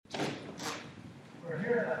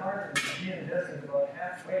here in the heart of the Judean desert, about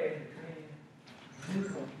halfway between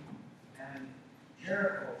Jerusalem and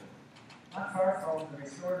Jericho, not far from the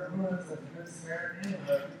restored ruins of the Good Samaritan Inn,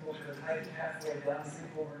 where people could hike halfway down,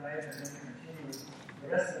 sleep overnight, and then continue the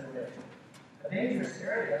rest of the way. A dangerous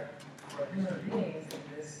area for human beings in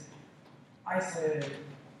this isolated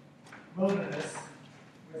wilderness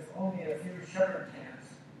with only a few shepherd camps.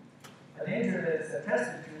 A danger that is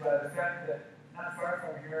attested to by the fact that not far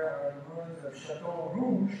from here are the ruins of Chateau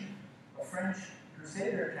Rouge, a French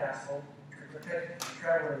crusader castle to protect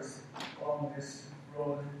travelers along this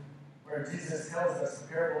road, where Jesus tells us the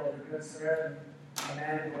parable of the Good Samaritan, a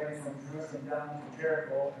man going from Jerusalem down to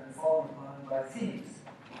Jericho and fallen upon by thieves.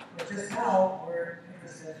 But just now, we're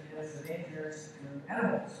interested in the dangers to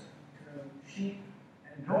animals, to sheep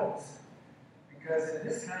and goats, because in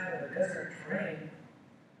this kind of a desert terrain,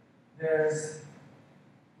 there's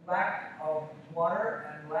lack of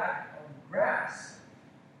water and lack of grass.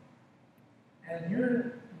 And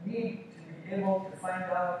you need to be able to find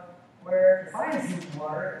out where to find food and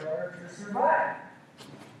water in order to survive.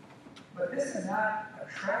 But this is not a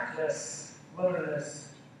trackless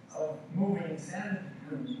wilderness of moving sand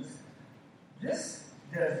dunes. This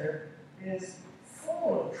desert is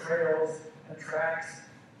full of trails and tracks,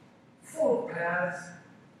 full of paths.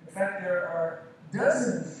 In fact, there are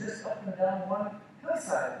dozens just up and down one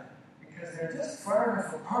hillside, because they're just far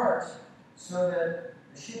enough apart so that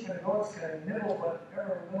the sheep and goats can nibble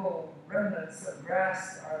whatever little remnants of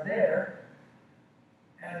grass are there,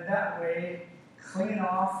 and that way clean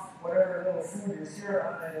off whatever little food is here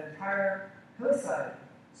on an entire hillside.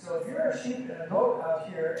 So if you're a sheep and a goat out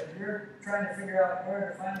here and you're trying to figure out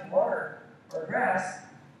where to find water or grass,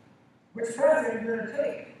 which path are you going to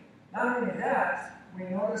take? Not only that, we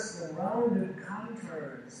notice the rounded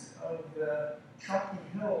contours of the chalky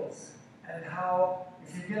hills, and how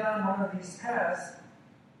if you get on one of these paths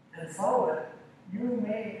and follow it, you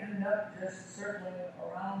may end up just circling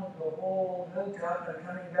around the whole hilltop and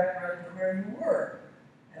coming back right to where you were.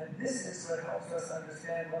 And this is what helps us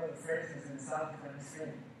understand one of the phrases in Psalm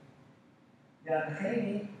 23.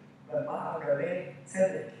 Yancheni b'ma'arei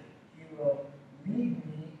tzedek. He will lead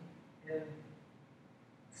me in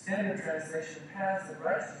standard translation, paths of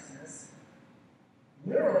righteousness.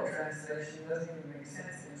 Literal translation doesn't even make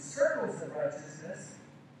sense, in circles of righteousness.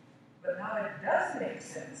 But now it does make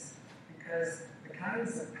sense, because the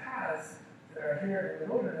kinds of paths that are here in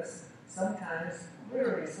the wilderness sometimes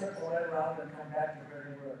literally circle right around and come back to where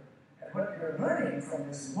they were. And what you're learning from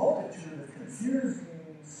this multitude of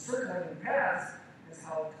confusing, circling paths is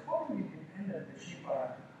how totally dependent the sheep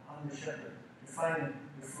are on the shepherd to find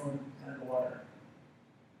the food and the water.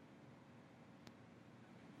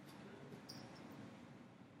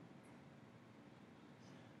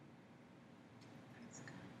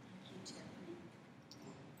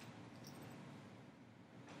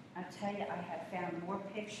 I tell you, I have found more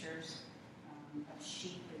pictures of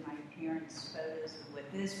sheep in my parents' photos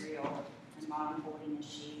with Israel and Mom holding a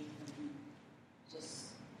sheep, and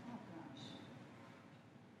just, oh gosh.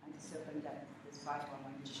 I just opened up this Bible I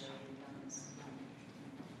wanted to show you guys.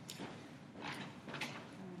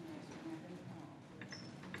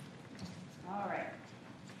 All right.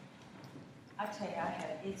 I tell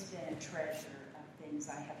you, it's been a treasure of things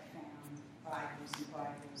I have found,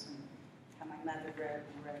 Bibles and how my mother wrote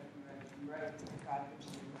that God would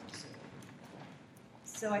use.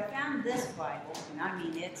 So I found this Bible, and I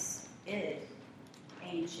mean it is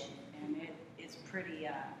ancient, and it's pretty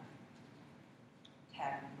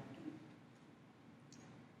tattered looking.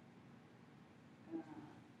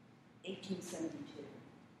 1872.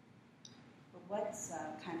 But what's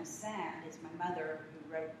kind of sad is my mother, who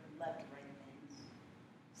loved to write things,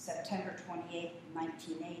 September 28,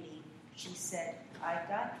 1980, she said, I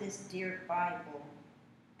got this dear Bible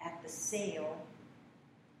at the sale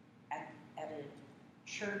at a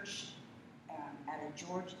church in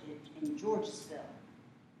Georgesville.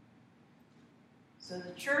 So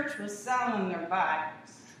the church was selling their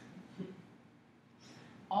Bibles.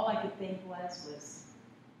 All I could think was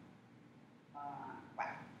wow.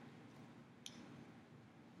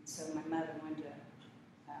 And so my mother wanted to,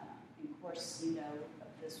 and of course, you know, of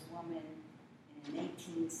this woman in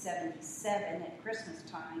 1877 at Christmas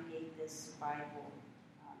time gave this Bible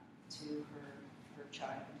to her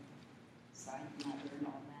child, signed mother and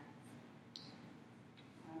all that.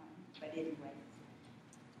 But anyway,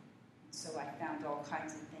 so I found all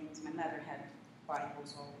kinds of things. My mother had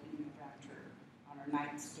Bibles all around her on her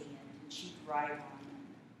nightstand, and she'd write on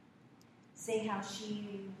them, say how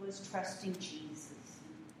she was trusting Jesus,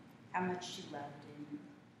 and how much she loved him,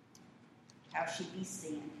 how she'd be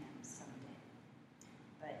seeing him someday.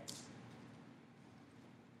 But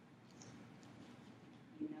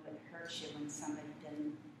hurts you when somebody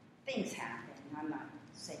doesn't. Things happen. I'm not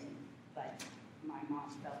saying, but my mom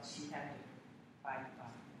felt she had to fight by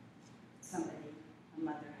somebody a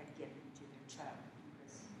mother had given to their child in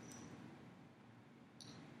prison.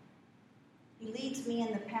 He leads me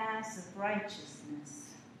in the paths of righteousness.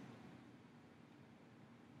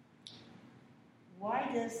 Why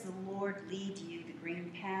does the Lord lead you to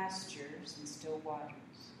green pastures and still waters?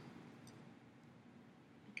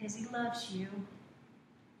 Because he loves you,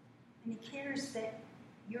 and he cares that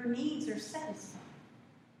your needs are satisfied.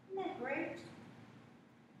 Isn't that great?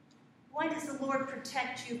 Why does the Lord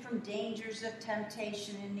protect you from dangers of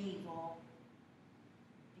temptation and evil?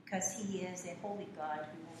 Because he is a holy God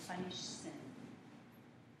who will punish sin.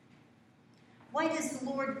 Why does the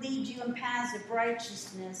Lord lead you in paths of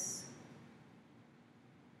righteousness?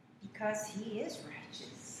 Because he is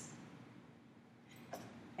righteous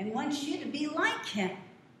and wants you to be like him.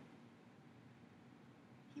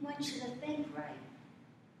 He wants you to think right.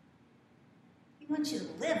 He wants you to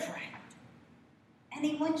live right. And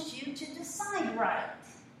he wants you to decide right.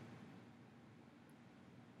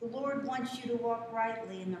 The Lord wants you to walk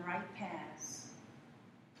rightly in the right paths.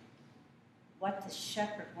 What the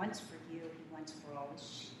shepherd wants for you, he wants for all his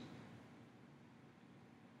sheep.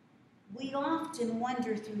 We often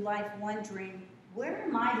wander through life wondering, where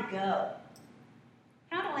am I to go?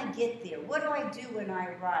 How do I get there? What do I do when I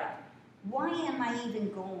arrive? Why am I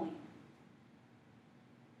even going?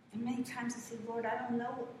 And many times I say, Lord, I don't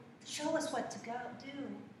know. Show us what to go do.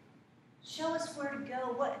 Show us where to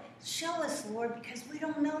go. Show us, Lord, because we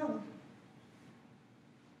don't know.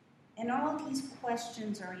 And all these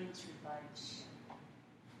questions are answered by the shepherd.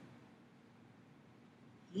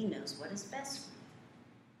 He knows what is best for you.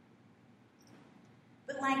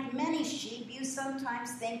 But like many sheep, you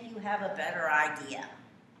sometimes think you have a better idea.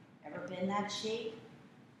 Ever been that sheep?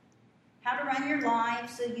 How to run your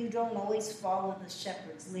life so you don't always follow the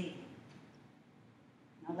shepherd's lead.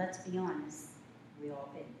 Now let's be honest, we all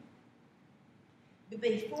been. But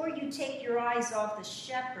before you take your eyes off the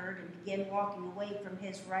shepherd and begin walking away from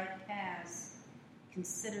his right paths,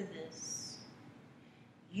 consider this.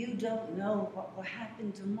 You don't know what will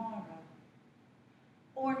happen tomorrow,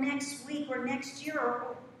 or next week, or next year,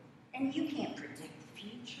 and you can't predict the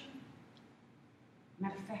future.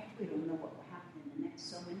 Matter of fact, we don't know what will happen in the next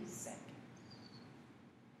so many seconds.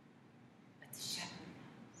 But the shepherd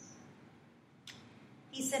knows.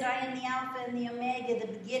 He said, I am the Alpha and the Omega,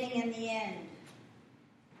 the beginning and the end.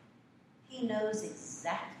 He knows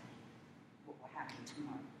exactly what will happen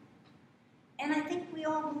tomorrow. And I think we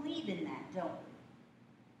all believe in that, don't we?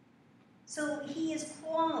 So he is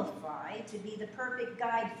qualified to be the perfect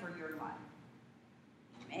guide for your life.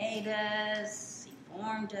 He made us, he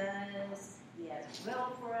formed us, he has a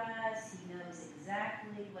will for us, he knows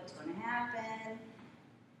exactly what's going to happen,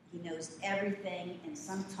 he knows everything, and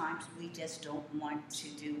sometimes we just don't want to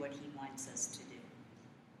do what he wants us to do.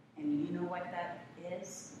 And you know what that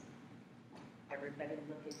is? Everybody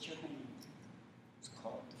look at your hand. It's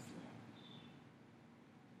called the flesh.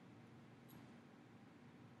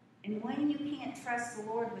 And when you can't trust the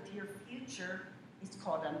Lord with your future, it's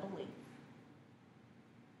called unbelief.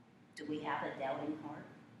 Do we have a doubting heart?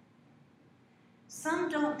 Some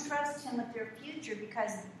don't trust him with their future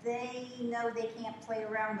because they know they can't play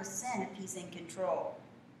around with sin if he's in control.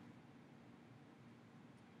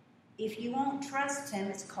 If you won't trust him,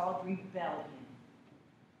 it's called rebellion.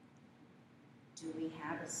 Do we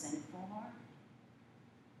have a sinful heart?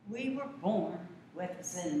 We were born with a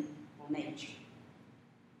sinful nature.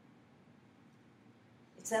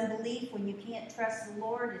 It's unbelief when you can't trust the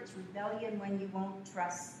Lord. It's rebellion when you won't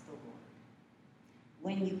trust the Lord.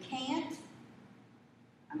 When you can't,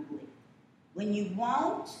 unbelief. When you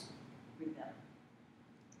won't, rebellion.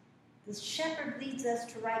 The shepherd leads us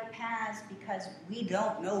to right paths because we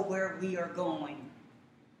don't know where we are going.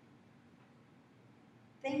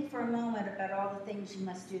 Think for a moment about all the things you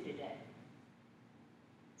must do today.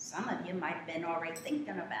 Some of you might have been already thinking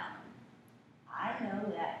about them. I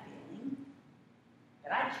know that feeling,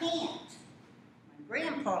 but I can't. When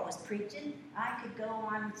Grandpa was preaching, I could go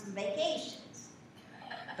on some vacations.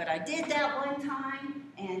 But I did that one time,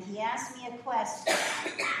 and he asked me a question,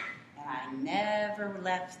 and I never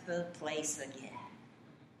left the place again.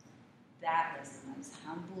 That was the most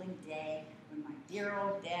humbling day when my dear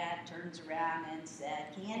old dad turns around and said,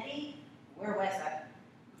 Candy, where was I?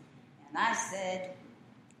 And I said,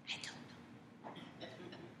 I don't know.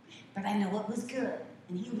 But I know it was good.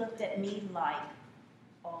 And he looked at me like,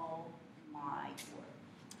 oh my word.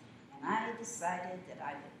 And I decided that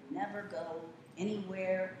I would never go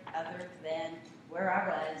anywhere other than where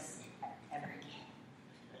I was ever again.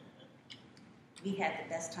 We had the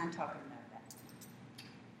best time talking about that.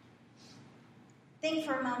 Think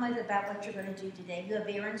for a moment about what you're going to do today. You have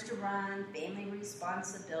errands to run, family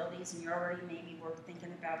responsibilities, and you're already maybe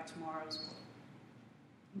thinking about tomorrow's work.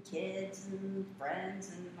 And kids and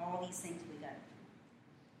friends and all these things we got.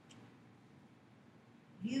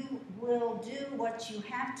 You will do what you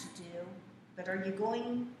have to do, but are you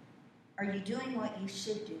doing what you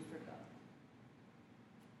should do for God?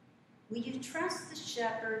 Will you trust the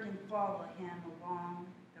shepherd and follow him along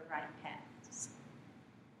the right paths?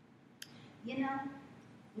 You know,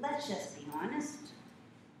 let's just be honest.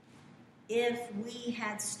 If we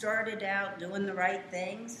had started out doing the right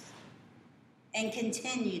things and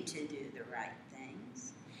continued to do the right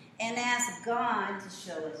things and asked God to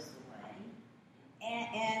show us the way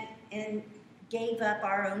and gave up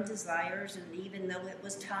our own desires, and even though it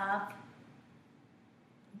was tough,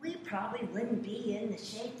 we probably wouldn't be in the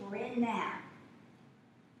shape we're in now.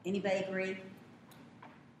 Anybody agree?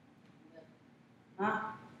 Huh?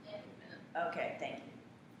 Okay, thank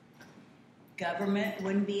you. Government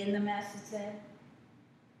wouldn't be in the mess it's in.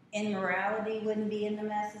 Immorality wouldn't be in the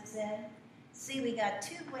mess it's in. See, we got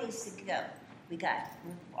two ways to go. We got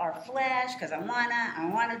our flesh, because I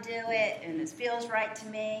wanna do it, and it feels right to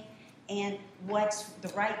me, and what's the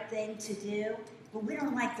right thing to do. But we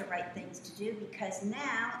don't like the right things to do, because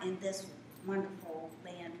now in this wonderful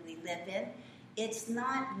land we live in, it's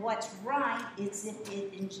not what's right, it's if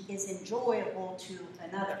it is enjoyable to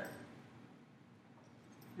another.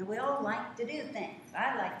 Now we all like to do things.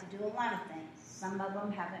 I like to do a lot of things. Some of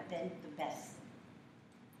them haven't been the best.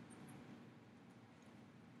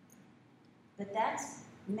 But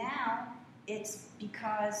it's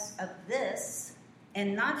because of this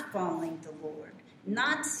and not following the Lord,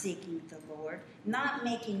 not seeking the Lord, not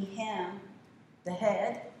making him the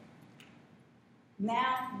head.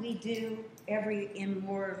 Now we do every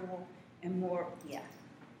immoral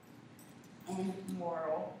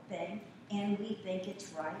thing, and we think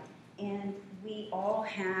it's right, and we all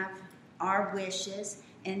have our wishes,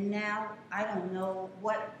 and now I don't know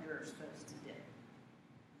what you're supposed to do,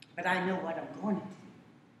 but I know what I'm going to do.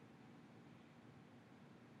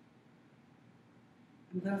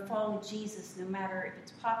 I'm going to follow Jesus no matter if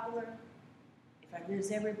it's popular, if I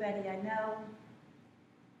lose everybody I know,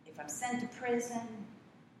 if I'm sent to prison,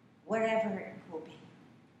 whatever it will be.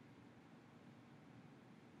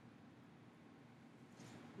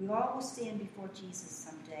 We all will stand before Jesus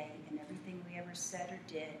someday, and everything we ever said or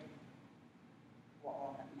did will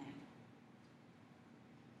all have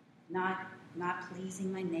mattered. Not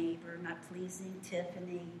pleasing my neighbor, not pleasing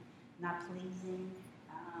Tiffany, not pleasing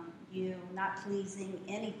you, not pleasing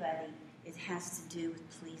anybody. It has to do with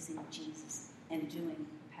pleasing Jesus and doing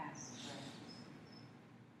past righteousness.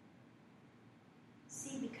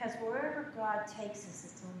 See, because wherever God takes us,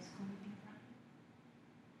 it's always going to be right.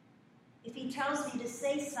 If he tells me to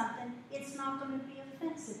say something, it's not going to be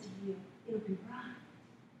offensive to you. It'll be right.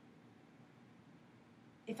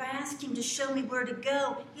 If I ask him to show me where to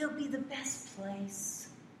go, he'll be the best place.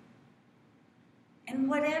 And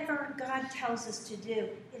whatever God tells us to do,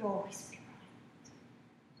 it'll always be right.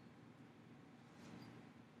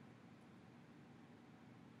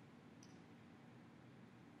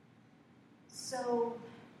 So,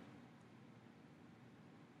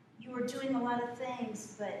 you are doing a lot of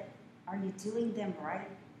things, but are you doing them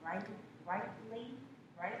rightly? I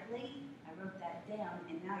wrote that down,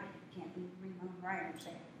 and now you can't even remember right. I'm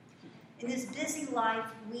saying. In this busy life,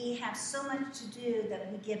 we have so much to do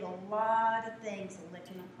that we give a lot of things a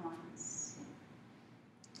licking upon us.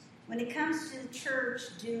 When it comes to the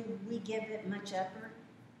church, do we give it much effort?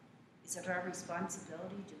 Is it our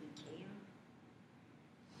responsibility? Do we care?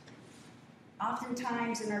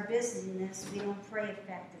 Oftentimes in our busyness, we don't pray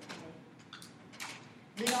effectively.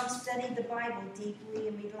 We don't study the Bible deeply,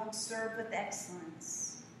 and we don't serve with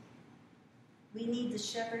excellence. We need the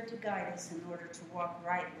shepherd to guide us in order to walk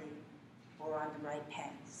rightly or on the right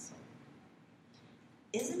paths.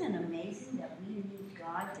 Isn't it amazing that we need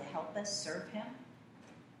God to help us serve him?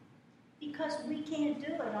 Because we can't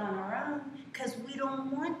do it on our own, because we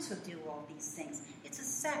don't want to do all these things. It's a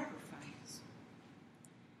sacrifice.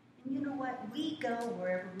 And you know what? We go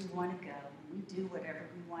wherever we want to go. We do whatever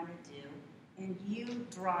we want to do. And you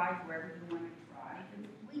drive wherever you want to drive. And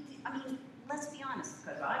let's be honest,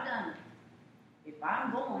 because I've done it. If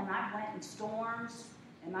I'm going, I went in storms,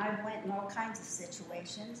 and I went in all kinds of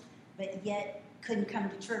situations, but yet couldn't come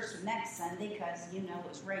to church the next Sunday because, it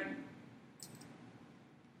was raining.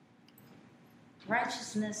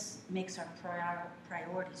 Righteousness makes our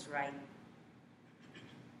priorities right.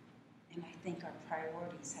 And I think our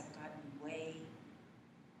priorities have gotten way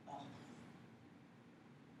off.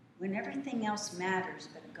 when everything else matters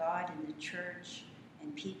but God and the church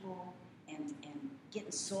and people and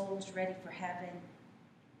getting souls ready for heaven,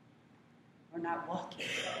 we're not walking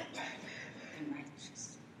in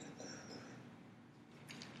righteousness.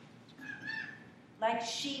 Like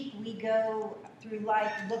sheep, we go through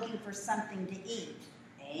life looking for something to eat.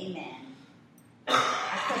 Amen.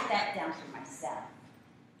 I put that down for myself.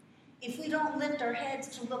 If we don't lift our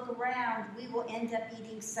heads to look around, we will end up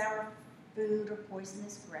eating sour food or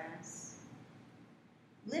poisonous grass.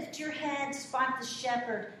 Lift your head, spot the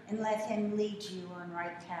shepherd, and let him lead you on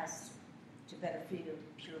right paths to better food and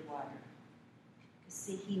pure water. Because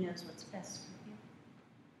see, he knows what's best for you.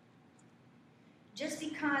 Just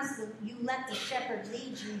because you let the shepherd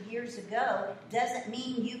lead you years ago doesn't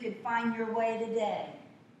mean you can find your way today.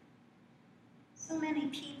 So many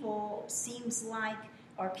people seems like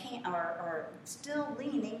are still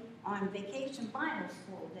leaning on vacation Bible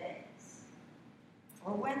school days,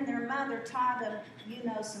 or when their mother taught them,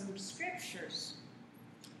 some scriptures.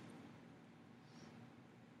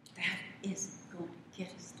 That isn't going to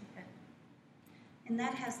get us to heaven, and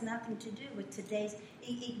that has nothing to do with today's.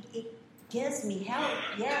 It gives me help,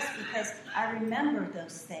 yes, because I remember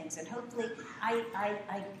those things, and hopefully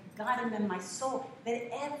I got them in my soul.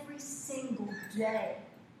 But every single day,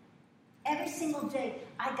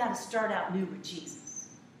 I got to start out new with Jesus.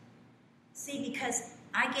 See, because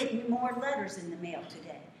I get more letters in the mail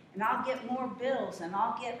today, and I'll get more bills, and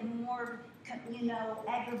I'll get more,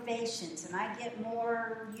 aggravations, and I get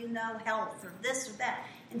more, health or this or that.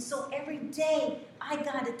 And so every day I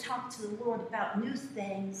got to talk to the Lord about new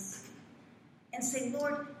things and say,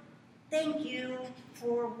 Lord, thank you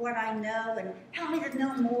for what I know, and help me to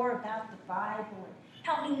know more about the Bible, and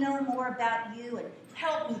help me know more about you, and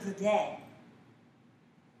help me today.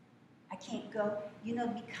 I can't go,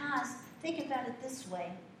 because, think about it this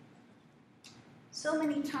way. So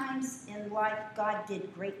many times in life, God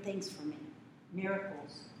did great things for me.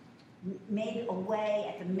 Miracles. Made a way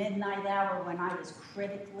at the midnight hour when I was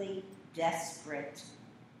critically desperate.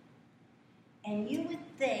 And you would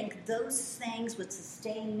think those things would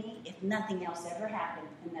sustain me if nothing else ever happened,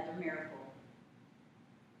 another miracle.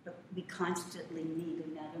 But we constantly need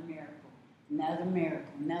another miracle,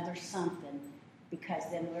 another something, because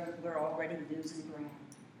then we're already losing ground.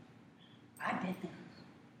 I've been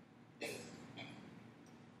there.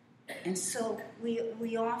 And so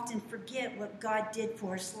we often forget what God did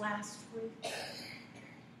for us last week.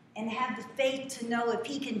 And have the faith to know if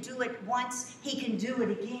he can do it once, he can do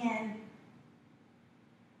it again.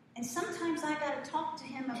 And sometimes I got to talk to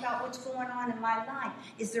him about what's going on in my life.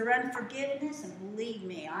 Is there unforgiveness? And believe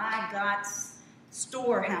me, I got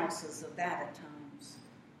storehouses of that at times.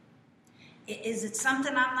 Is it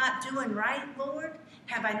something I'm not doing right, Lord?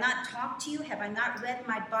 Have I not talked to you? Have I not read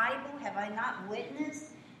my Bible? Have I not witnessed?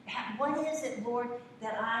 What is it, Lord,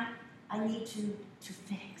 that I need to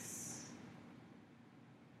fix?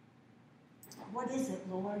 What is it,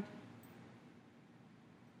 Lord?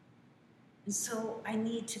 And so I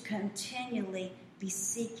need to continually be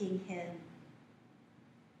seeking him.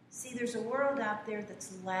 See, there's a world out there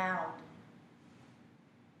that's loud.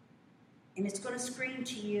 And it's going to scream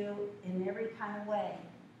to you in every kind of way.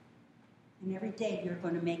 And every day you're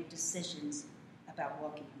going to make decisions about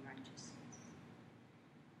walking in righteousness.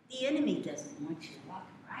 The enemy doesn't want you to walk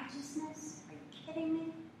in righteousness. Are you kidding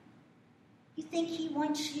me? You think he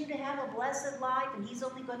wants you to have a blessed life and he's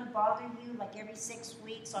only going to bother you like every 6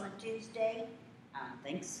 weeks on a Tuesday? I don't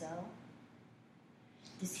think so.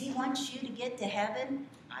 Does he want you to get to heaven?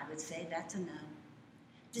 I would say that's a no.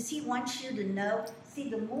 Does he want you to know? See,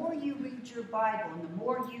 the more you read your Bible and the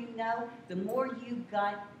more you know, the more you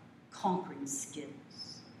got conquering skills.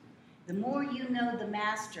 The more you know the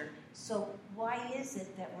Master. So why is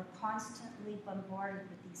it that we're constantly bombarded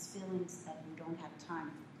with these feelings that we don't have time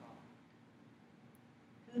for God?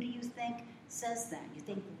 Who do you think says that? You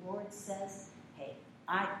think the Lord says, hey,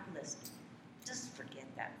 listen, just forget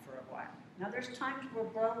that for a while. Now there's times we're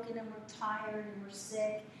broken and we're tired and we're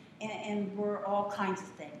sick and we're all kinds of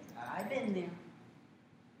things. I've been there.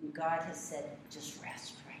 And God has said, just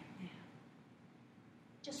rest right now.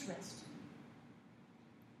 Just rest.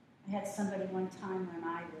 I had somebody one time when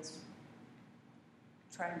I was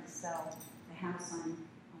trying to sell the house on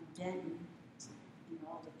Denton,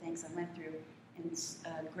 all the things I went through, and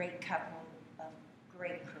a great couple of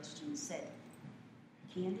great Christians said,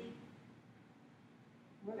 Candy,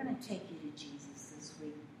 we're going to take you to Jesus this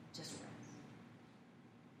week. Just rest.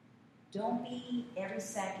 Don't be every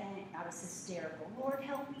second. I was hysterical. Lord,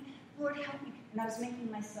 help me. Lord, help me. And I was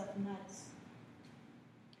making myself nuts.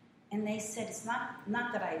 And they said, it's not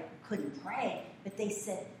that I couldn't pray, but they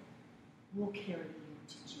said, we'll carry you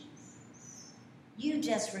to Jesus. You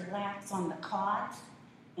just relax on the cot,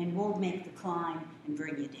 and we'll make the climb and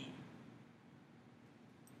bring you down.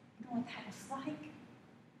 You know what that was like?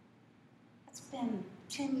 That's been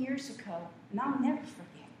 10 years ago, and I'll never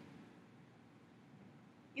forget.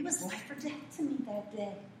 It was life or death to me that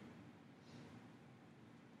day.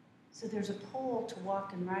 So there's a pull to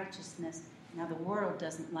walk in righteousness. Now, the world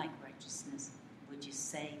doesn't like righteousness. Would you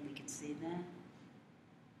say we could see that?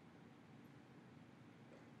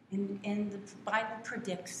 And the Bible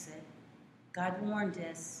predicts it. God warned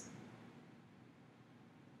us.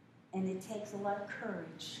 And it takes a lot of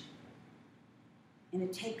courage. And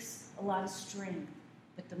it takes a lot of strength.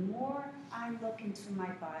 But the more I look into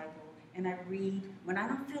my Bible and I read when I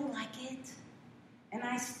don't feel like it, and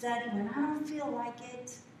I study when I don't feel like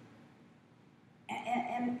it,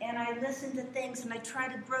 and I listen to things and I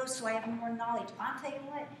try to grow so I have more knowledge. I'll tell you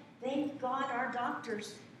what, thank God our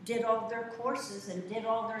doctors did all their courses and did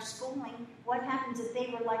all their schooling. What happens if they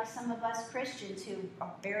were like some of us Christians who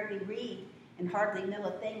barely read and hardly know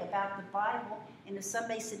a thing about the Bible? And if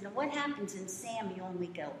somebody said, "Now, what happens in Samuel?" and we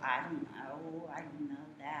go, I don't know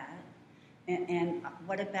that. And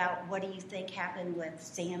what do you think happened with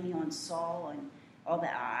Samuel and Saul and all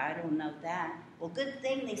that? I don't know that. Well, good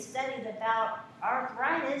thing they studied about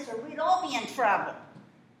arthritis or we'd all be in trouble.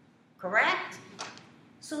 Correct?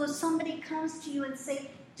 So if somebody comes to you and say,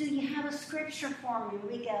 "Do you have a scripture for me?"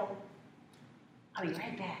 we go, "I'll be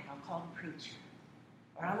right back. I'll call the preacher.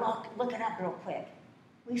 Or I'll look it up real quick."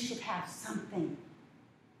 We should have something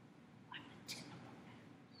on the tip of our mouth.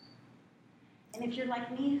 And if you're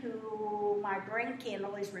like me, who my brain can't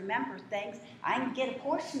always remember things, I can get a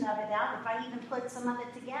portion of it out if I even put some of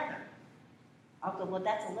it together. I'll go, "Well,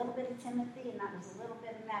 that's a little bit of Timothy, and that was a little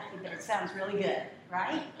bit of Matthew, but it sounds really good,"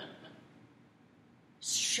 right?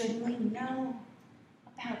 Shouldn't we know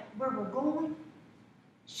about where we're going?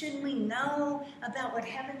 Shouldn't we know about what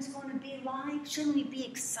heaven's going to be like? Shouldn't we be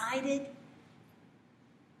excited?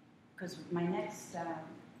 Because my next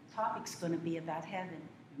topic's going to be about heaven,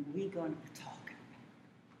 and we're going to be talking about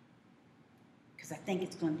it. Because I think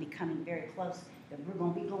it's going to be coming very close that we're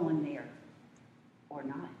going to be going there or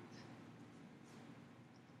not.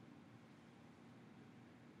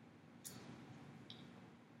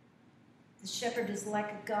 The shepherd is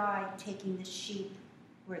like a guide taking the sheep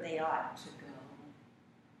where they ought to go.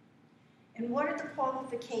 And what are the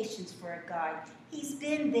qualifications for a guide? He's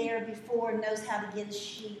been there before and knows how to get his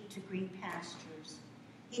sheep to green pastures.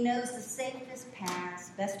 He knows the safest paths.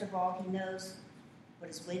 Best of all, he knows what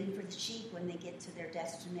is waiting for the sheep when they get to their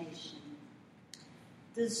destination.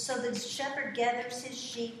 So the shepherd gathers his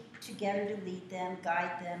sheep together to lead them,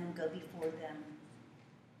 guide them, and go before them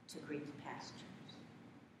to green pastures.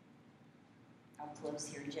 I'll close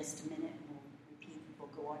here in just a minute and we'll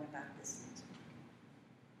go on about this next week.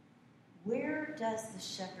 Where does the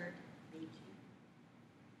shepherd lead you?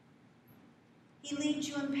 He leads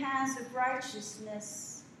you in paths of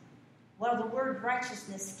righteousness. Well, the word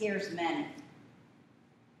righteousness scares many.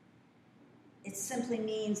 It simply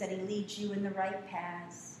means that he leads you in the right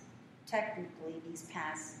paths. Technically, these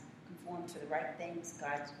paths conform to the right things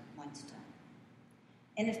God wants done.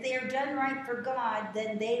 And if they are done right for God,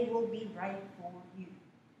 then they will be right for you.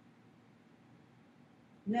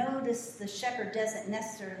 Notice the shepherd doesn't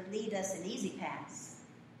necessarily lead us in easy paths.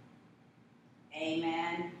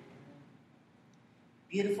 Amen.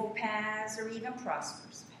 Beautiful paths or even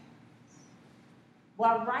prosperous paths.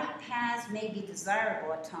 While right paths may be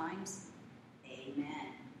desirable at times,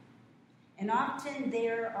 amen. And often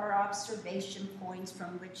there are observation points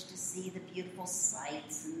from which to see the beautiful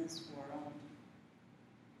sights in this world.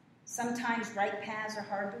 Sometimes right paths are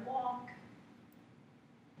hard to walk.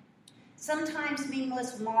 Sometimes we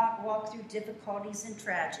must walk through difficulties and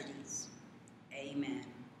tragedies. Amen.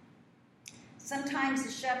 Sometimes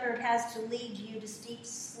the shepherd has to lead you to steep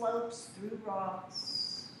slopes through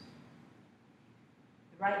rocks.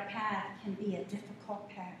 The right path can be a difficult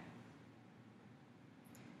path.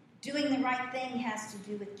 Doing the right thing has to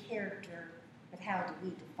do with character, but how do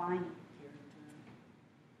we define character?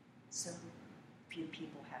 So few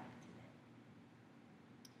people have it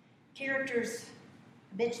today. Character's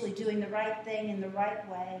habitually doing the right thing in the right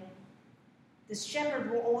way. The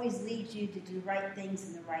shepherd will always lead you to do right things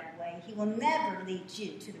in the right way. He will never lead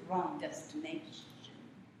you to the wrong destination.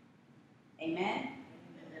 Amen?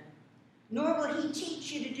 Amen. Nor will he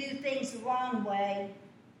teach you to do things the wrong way.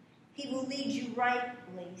 He will lead you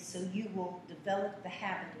rightly so you will develop the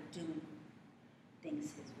habit of doing things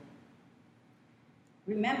his way.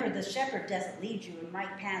 Remember, the shepherd doesn't lead you in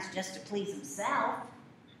right paths just to please himself,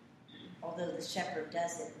 although the shepherd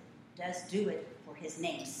does do it for his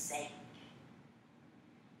name's sake.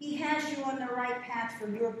 He has you on the right path for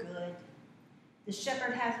your good. The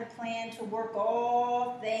shepherd has a plan to work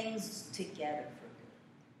all things together for good.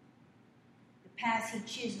 The paths he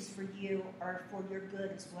chooses for you are for your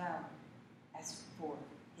good as well as for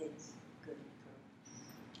his good purpose.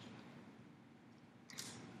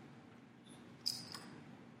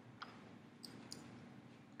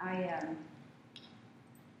 I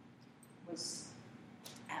was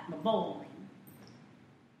at the bowling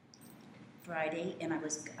Friday, and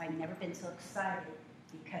I've never been so excited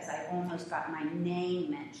because I almost got my name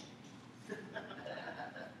mentioned.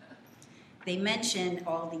 They mentioned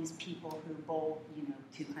all these people who bowl,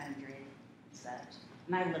 200 and such.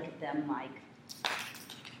 And I look at them like,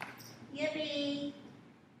 yippee.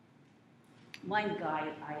 One guy,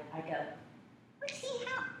 I go,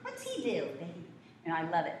 what's he do? And I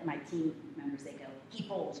love it. My team members, they go, he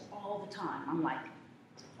bowls all the time. I'm like,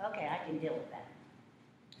 okay, I can deal with that.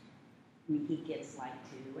 I mean, he gets like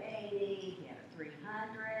 280, he had a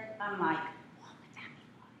 300. I'm like, what would that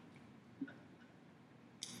be like?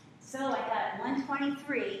 So I got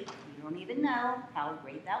 123. You don't even know how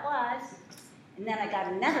great that was. And then I got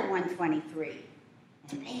another 123.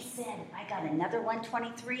 And they said if I got another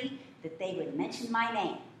 123, that they would mention my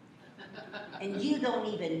name. And you don't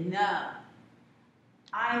even know.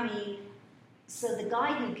 I mean, so the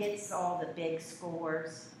guy who gets all the big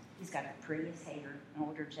scores, he's got the prettiest hair, an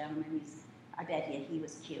older gentleman. I bet he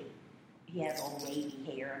was cute. He has all wavy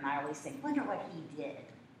hair, and I always think, wonder what he did.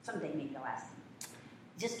 Someday maybe I'll ask him.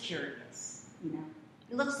 Just curious,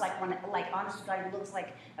 He looks like honest to God, he looks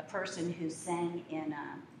like a person who sang in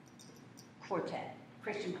a quartet,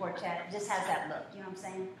 Christian quartet. Just has that look, you know what I'm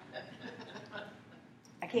saying?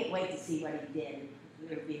 I can't wait to see what he did.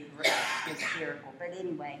 It'll be hysterical. But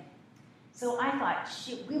anyway, so I thought,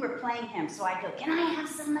 shoot, we were playing him, so I go, can I have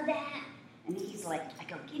some of that? And he's like, I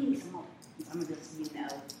go, give me some more. Some of this,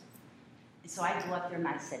 And so I go up there and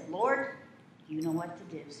I said, Lord, you know what to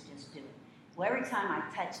do, so just do it. Well, every time I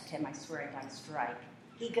touched him, I swear I got a strike.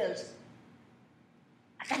 He goes,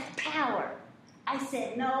 I got the power. I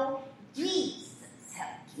said, no, Jesus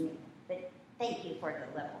helped me. But thank you for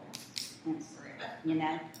the level and spirit,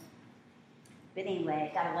 But anyway,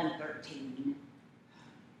 I got a 113.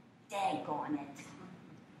 Daggone it.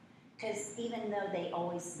 Because even though they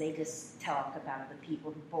just talk about the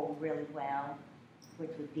people who bowl really well,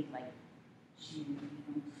 which would be like, sure.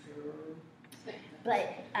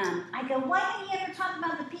 But I go, why don't you ever talk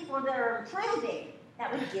about the people that are improving?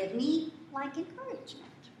 That would give me,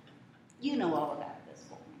 encouragement. You know all about this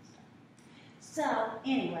bowling stuff. So,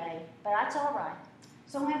 anyway, but that's all right.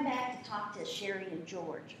 So I went back to talk to Sherry and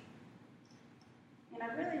George. And I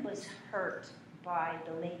really was hurt by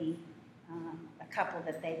the lady, a couple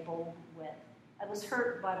that they bowled with. I was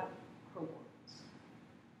hurt by her words.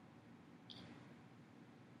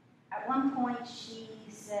 At one point, she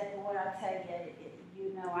said, Lord, I'll tell you,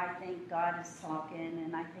 I think God is talking,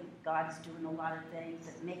 and I think God's doing a lot of things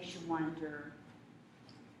that makes you wonder.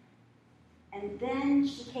 And then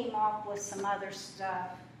she came off with some other stuff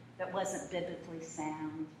that wasn't biblically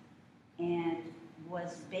sound and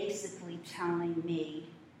was basically telling me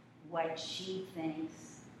what she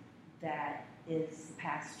thinks that is the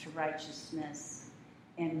path to righteousness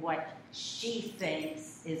and what she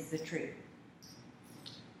thinks is the truth.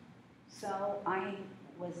 So I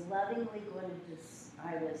was lovingly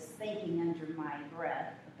I was thinking under my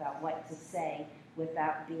breath about what to say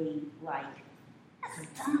without being like, that's the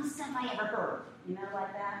dumbest stuff I ever heard,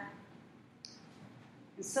 like that.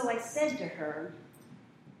 And so I said to her,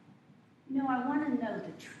 I want to know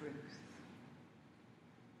the truth.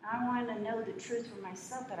 I want to know the truth for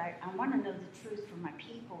myself, but I want to know the truth for my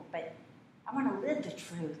people, but I want to live the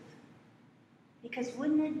truth. Because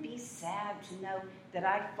wouldn't it be sad to know that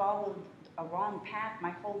I followed a wrong path my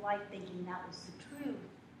whole life thinking that was the truth,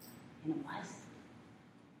 and it wasn't.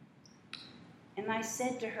 And I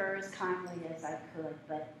said to her as kindly as I could,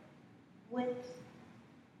 but with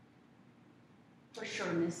for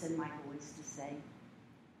sureness in my voice to say,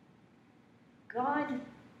 God,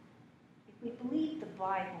 if we believe the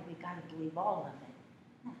Bible, we got to believe all of it,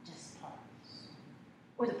 not just parts,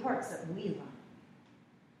 or the parts that we like.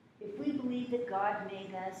 If we believe that God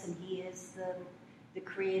made us and He is the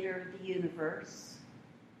creator of the universe,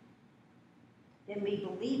 then we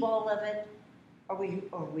believe all of it, or what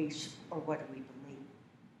do we believe?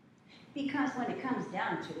 Because when it comes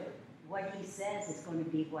down to it, what He says is going to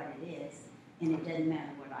be what it is, and it doesn't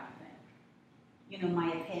matter what I think.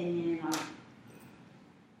 My opinion on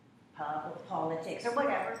politics or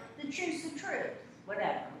whatever. The truth's the truth,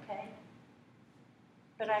 whatever, okay?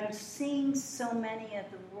 But I'm seeing so many of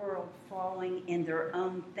the world falling in their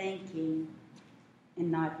own thinking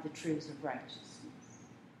and not the truths of righteousness.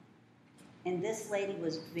 And this lady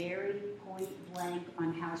was very point blank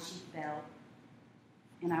on how she felt.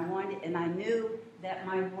 And I knew that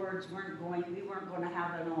we weren't going to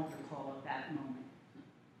have an altar call at that moment.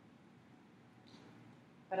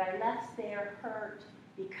 But I left there hurt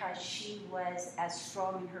because she was as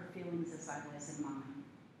strong in her feelings as I was in mine.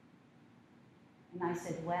 And I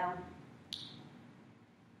said, well,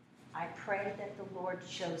 I pray that the Lord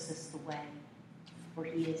shows us the way, for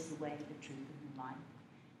he is the way, the truth, and the life.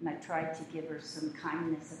 And I tried to give her some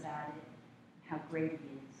kindness about it, how great he is.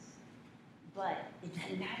 But it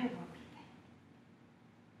doesn't matter what we think.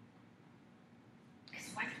 Because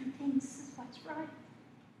what he thinks is what's right.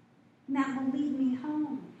 And that will lead me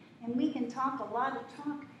home. And we can talk a lot of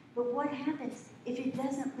talk, but what happens if it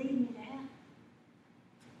doesn't lead me to heaven?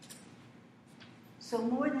 So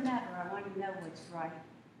more than ever, I want to know what's right,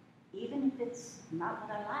 even if it's not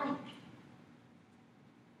what I like.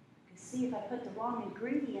 Because see, if I put the wrong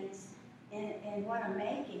ingredients in what I'm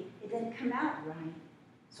making, it doesn't come out right.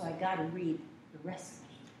 So I got to read the recipe.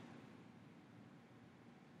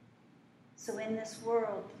 So in this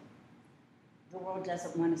world, the world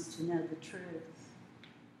doesn't want us to know the truth.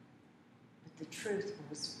 But the truth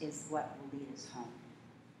is what will lead us home.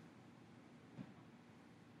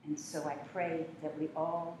 And so I pray that we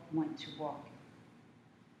all want to walk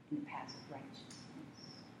in the path of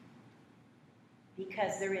righteousness.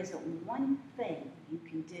 Because there isn't one thing you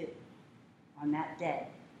can do on that day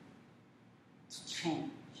to change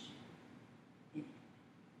it.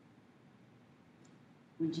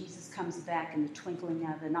 When Jesus comes back in the twinkling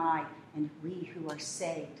of an eye, and we who are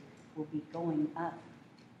saved will be going up,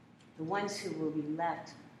 the ones who will be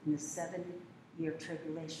left in the 7-year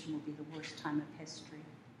tribulation will be the worst time of history.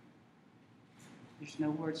 There's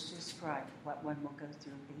no words to describe what one will go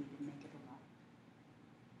through if they even make it alive.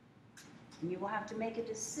 And you will have to make a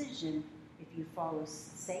decision if you follow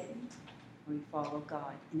Satan or you follow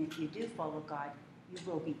God. And if you do follow God, you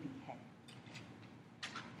will be beheaded.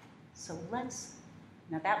 So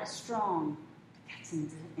now that was strong, but that's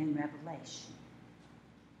in Revelation.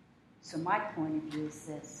 So my point of view is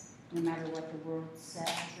this: no matter what the world says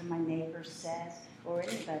or my neighbor says or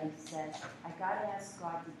anybody says, I got to ask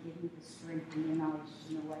God to give me the strength and the knowledge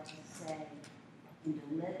to know what to say and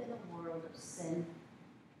to live in a world of sin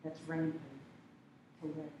that's rampant, to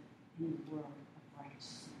live in a world of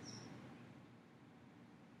righteousness.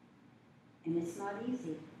 And it's not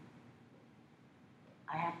easy.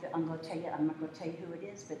 I'm not going to tell you who it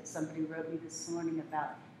is, but somebody wrote me this morning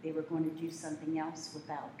about they were going to do something else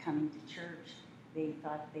without coming to church. They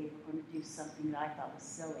thought they were going to do something that I thought was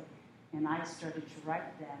silly. And I started to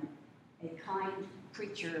write them a kind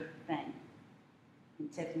preacher thing.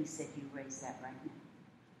 And Tiffany said, you raised that right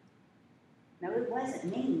now. Now, it wasn't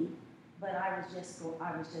me, but I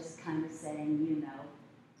was just kind of saying,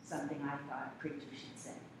 something I thought a preacher should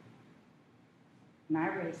say. And I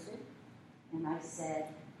raised it, and I said,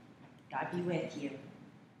 God be with you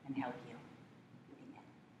and help you. Amen.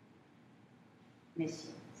 Miss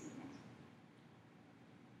you.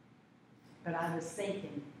 But I was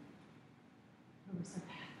thinking, who was the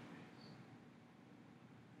path?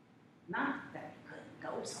 Not that we couldn't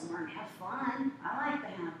go somewhere and have fun. I like to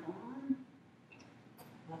have fun.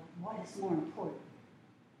 But what is more important?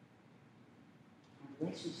 Our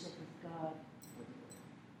relationship with God.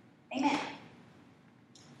 Amen.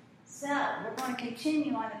 So, we're going to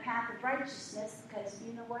continue on the path of righteousness because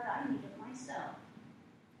you know what? I need it myself.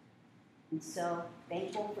 And so,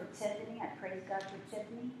 thankful for Tiffany. I praise God for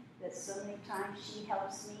Tiffany that so many times she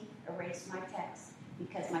helps me erase my text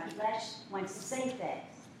because my flesh wants to say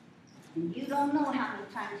things. And you don't know how many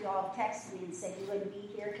times you all texted me and said you wouldn't be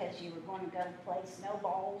here because you were going to go play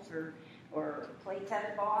snowballs or play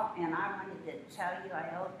tetherball. And I wanted to tell you I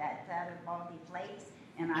hope that tetherball be played.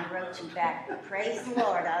 And I wrote you back, praise the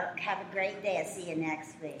Lord. I'll have a great day. I'll see you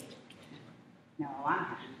next week. No, I'm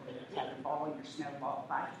happy for your tetherball or your snowball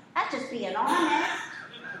fight. That's just being honest,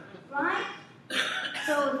 right?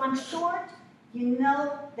 So if I'm short, you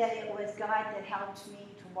know that it was God that helped me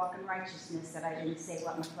to walk in righteousness, that I didn't say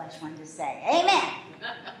what my flesh wanted to say. Amen.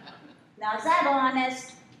 Now, is that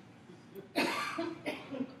honest?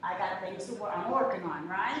 I got things I'm working on,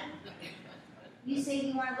 right? You say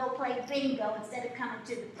you want to go play bingo instead of coming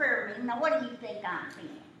to the prayer meeting. Now, what do you think I'm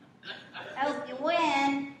being? Hope you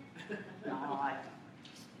win. No, I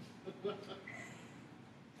don't.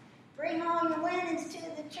 Bring all your winnings to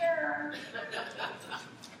the church.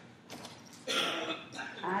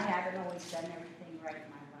 I haven't always done everything right in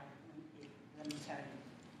my life, let me tell you.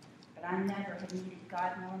 But I never have needed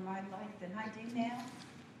God more in my life than I do now.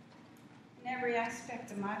 In every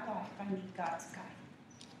aspect of my life, I need God's guidance.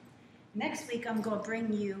 Next week, I'm going to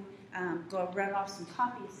bring you, go run off some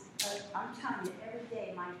copies. I'm telling you, every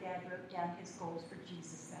day my dad wrote down his goals for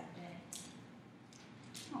Jesus that day.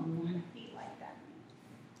 I don't want to be like that man.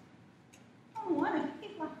 I don't want to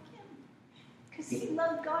be like him. Because he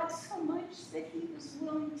loved God so much that he was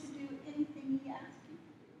willing to do anything he asked him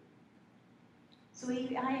to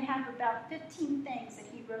do. So I have about 15 things that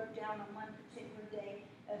he wrote down on one particular day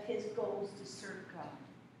of his goals to serve God.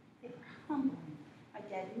 They were humbling. My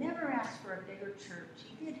dad never asked for a bigger church.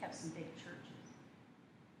 He did have some big churches.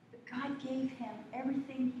 But God gave him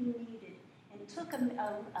everything he needed and took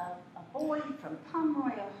a boy from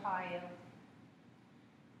Pomeroy, Ohio.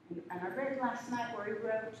 And I read last night where he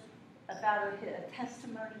wrote about a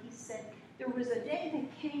testimony. He said, there was a day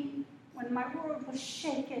that came when my world was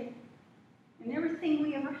shaken and everything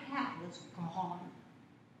we ever had was gone.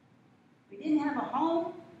 We didn't have a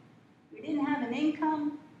home. We didn't have an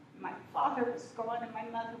income. My father was gone and my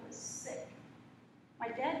mother was sick. My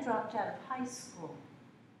dad dropped out of high school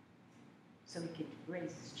so he could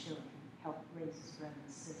raise his children, help raise his brother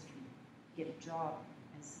and sister, get a job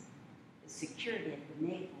as security at the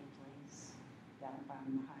naval place down by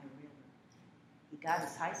the Ohio River. He got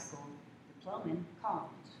his high school diploma in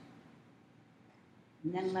college.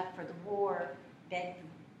 And then left for the war, begged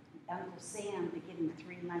Uncle Sam to give him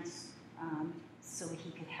 3 months so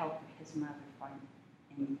he could help his mother find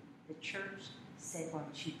it. And the church said, why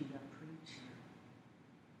don't you be a preacher?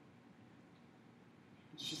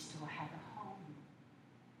 And she still had a home.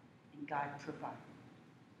 And God provided.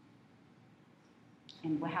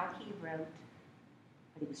 And while he wrote,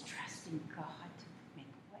 but he was trusting God to make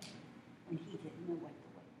a way when he didn't know what the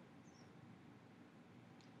way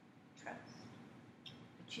was. Trust.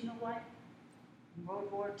 But you know what? In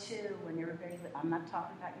World War II, when everybody, I'm not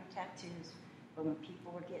talking about your tattoos, but when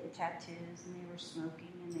people were getting tattoos and they were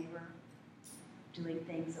smoking and they were doing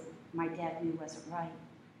things that my dad knew wasn't right.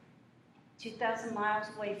 2,000 miles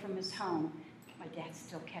away from his home, my dad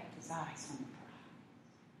still kept his eyes on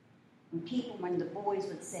the prize. When the boys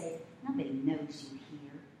would say, nobody knows you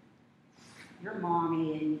here. Your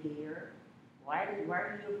mommy in here. Why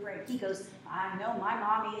are you afraid? He goes, I know my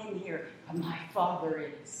mommy in here, but my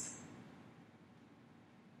father is.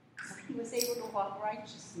 So he was able to walk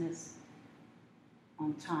righteousness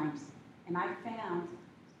on times. And I found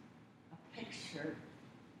a picture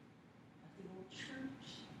of the old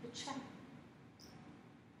church, the chapel,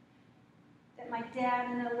 that my dad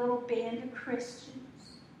and a little band of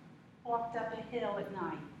Christians walked up a hill at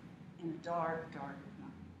night in a dark, dark night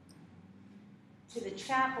to the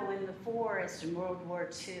chapel in the forest in World War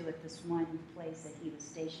II at this one place that he was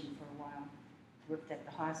stationed for a while, worked at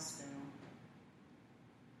the hospital.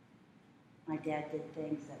 My dad did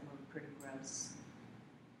things that were pretty gross,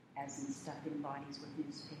 as in stuffing bodies with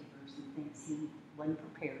newspapers and things he wasn't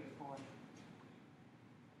prepared for.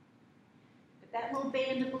 But that little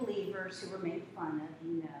band of believers who were made fun of,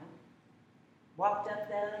 walked up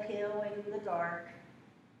the hill in the dark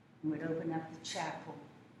and would open up the chapel,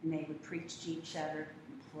 and they would preach to each other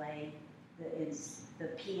and play the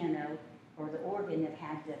piano or the organ that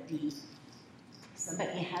had to be,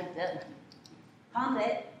 somebody had to hum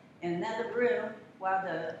it in another room while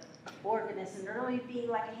the organist, and there'd only be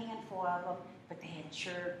like a handful of them, but they had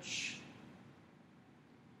church.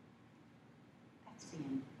 That's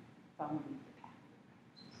being following the path of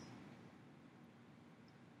righteousness.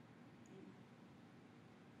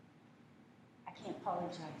 I can't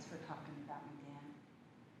apologize for talking about my dad.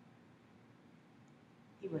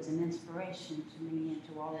 He was an inspiration to me and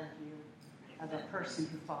to all of you of a person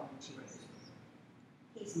who followed Jesus.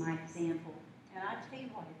 He's my example. And I tell you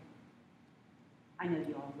what, I know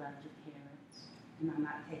you all loved your parents, and I'm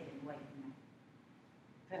not taking away from that.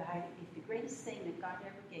 But if the greatest thing that God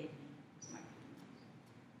ever gave me was my parents.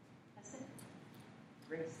 That's it.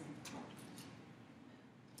 Greatest thing.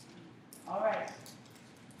 All right.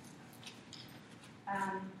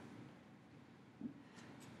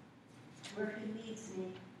 Where he leads me,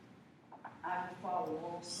 I will follow.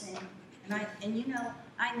 We'll sing.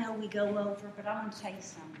 I know we go over, but I'm going to tell you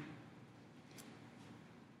something.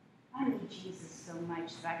 I need Jesus so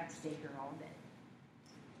much that I could stay here all day.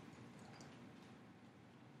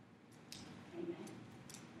 Amen.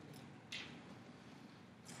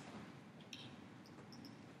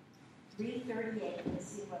 Read 38. Let's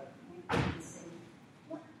see what we can see.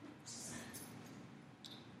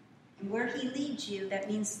 And where he leads you, that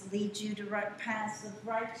means lead you to right paths of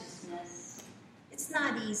righteousness. It's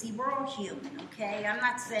not easy. We're all human, okay? I'm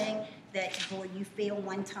not saying that, boy, you fail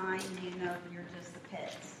one time, you're just a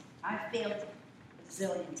pets. I failed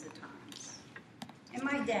zillions of times. And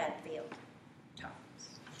my dad failed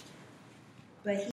but